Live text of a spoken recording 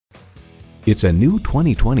It's a new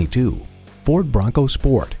 2022 Ford Bronco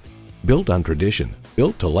Sport. Built on tradition,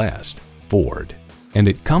 built to last, Ford. And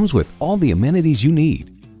it comes with all the amenities you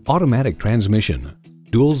need. Automatic transmission,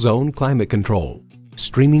 dual zone climate control,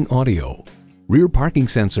 streaming audio, rear parking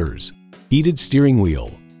sensors, heated steering wheel,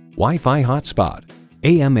 Wi-Fi hotspot,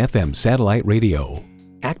 AM/FM satellite radio,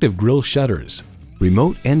 active grille shutters,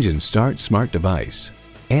 remote engine start smart device,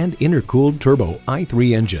 and intercooled turbo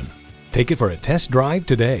i3 engine. Take it for a test drive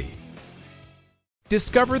today.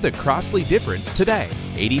 Discover the Crossley difference today.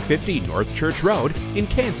 8050 North Church Road in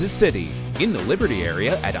Kansas City. In the Liberty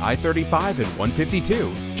area at I-35 and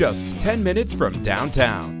 152, just 10 minutes from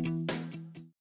downtown.